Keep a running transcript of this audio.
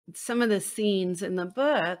some of the scenes in the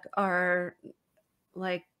book are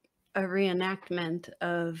like a reenactment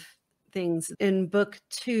of things. In book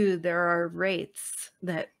 2, there are wraiths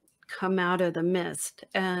that come out of the mist,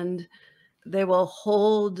 and they will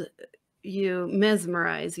hold you,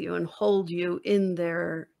 mesmerize you, and hold you in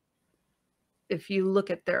their if you look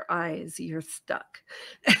at their eyes, you're stuck.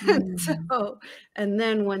 And Mm. so and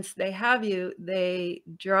then once they have you, they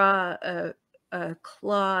draw a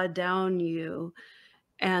claw down you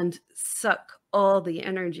and suck all the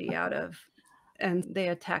energy out of and they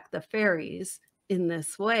attack the fairies in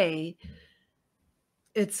this way.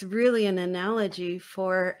 It's really an analogy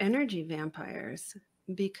for energy vampires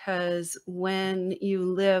because when you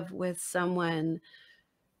live with someone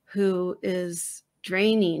who is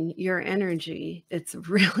draining your energy, it's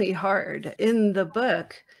really hard. In the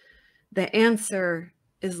book, the answer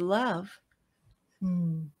is love.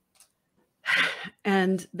 Mm.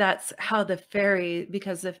 And that's how the fairy,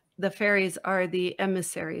 because the fairies are the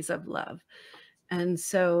emissaries of love. And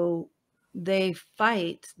so they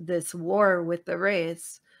fight this war with the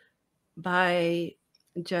wraiths by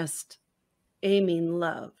just aiming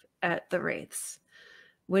love at the wraiths,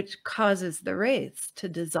 which causes the wraiths to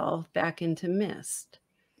dissolve back into mist.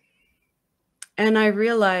 And I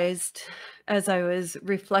realized as I was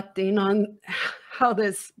reflecting on how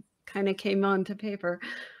this kind of came onto paper,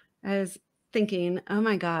 I was thinking, oh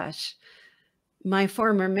my gosh, my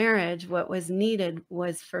former marriage, what was needed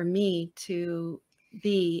was for me to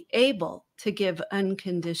be able to give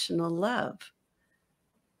unconditional love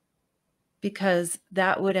because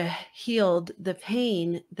that would have healed the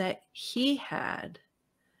pain that he had.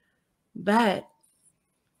 But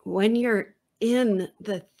when you're in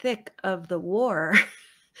the thick of the war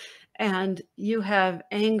and you have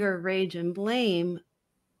anger, rage, and blame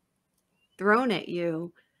thrown at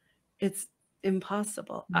you, it's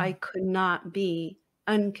impossible. I Mm. could not be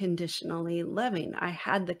unconditionally loving. I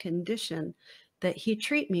had the condition that he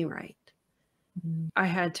treat me right. Mm. I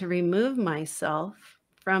had to remove myself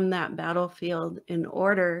from that battlefield in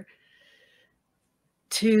order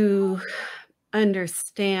to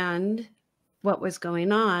understand what was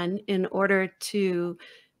going on, in order to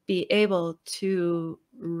be able to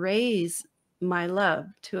raise my love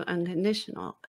to unconditional.